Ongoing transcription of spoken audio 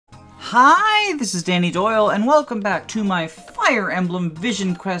Hi, this is Danny Doyle, and welcome back to my Fire Emblem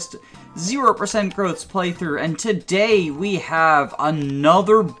Vision Quest 0% Growths playthrough, and today we have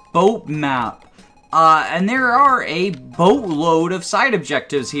another boat map. And there are a boatload of side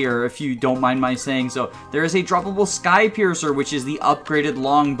objectives here, if you don't mind my saying so. There is a droppable Sky Piercer, which is the upgraded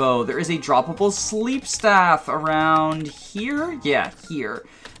longbow. There is a droppable Sleep Staff around here. Yeah, here.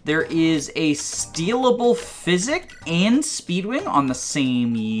 There is a stealable Physic and Speedwing on the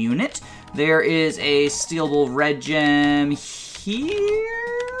same unit. There is a stealable Red Gem here.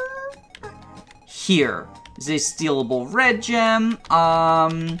 Here is a stealable Red Gem.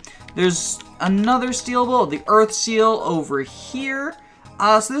 There's another stealable, the Earth Seal over here.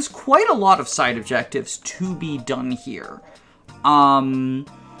 So there's quite a lot of side objectives to be done here. And,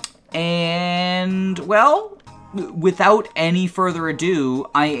 well, without any further ado,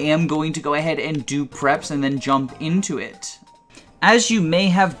 I am going to go ahead and do preps and then jump into it. As you may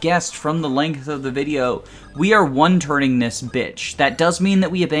have guessed from the length of the video, we are one-turning this bitch. That does mean that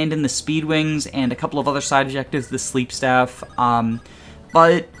we abandon the Speedwings and a couple of other side objectives, the Sleep Staff,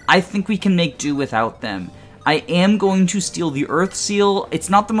 but I think we can make do without them. I am going to steal the Earth Seal. It's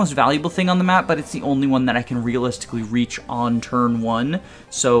not the most valuable thing on the map, but it's the only one that I can realistically reach on turn 1.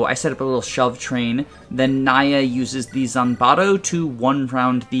 So I set up a little shove train. Then Naya uses the Zanbato to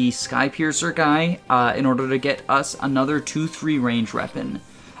one-round the Sky Piercer guy in order to get us another 2-3 range weapon.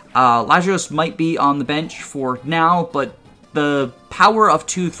 Lajos might be on the bench for now, but the power of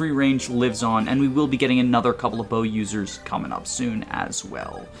 2-3 range lives on, and we will be getting another couple of bow users coming up soon as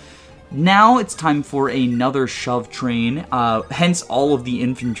well. Now it's time for another shove train, hence all of the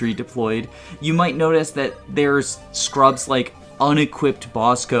infantry deployed. You might notice that there's scrubs like unequipped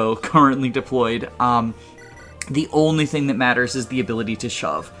Bosco currently deployed. The only thing that matters is the ability to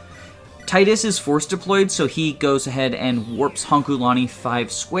shove. Titus is force deployed, so he goes ahead and warps Honkulani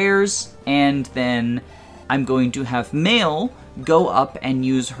 5 squares, and then I'm going to have Mail go up and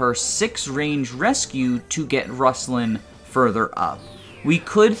use her 6 range rescue to get Rustlin further up. We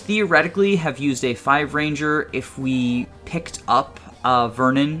could theoretically have used a 5 ranger if we picked up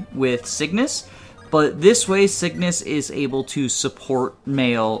Vernon with Cygnus, but this way Cygnus is able to support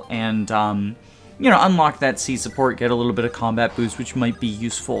Mail and, you know, unlock that C support, get a little bit of combat boost, which might be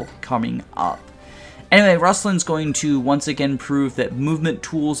useful coming up. Anyway, Rustlin's going to once again prove that movement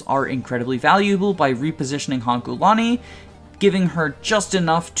tools are incredibly valuable by repositioning Honkulani, giving her just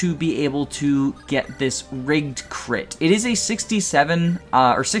enough to be able to get this rigged crit. It is a 67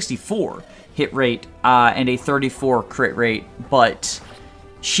 or 64 hit rate and a 34 crit rate, but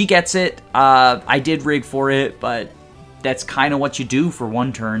she gets it. I did rig for it, but that's kind of what you do for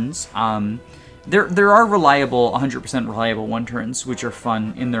one-turns. There are reliable, 100% reliable one-turns, which are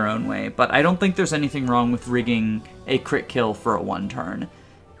fun in their own way, but I don't think there's anything wrong with rigging a crit kill for a one-turn.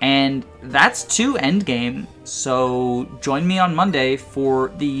 And that's 2 endgame, so join me on Monday for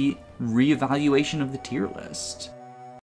the reevaluation of the tier list.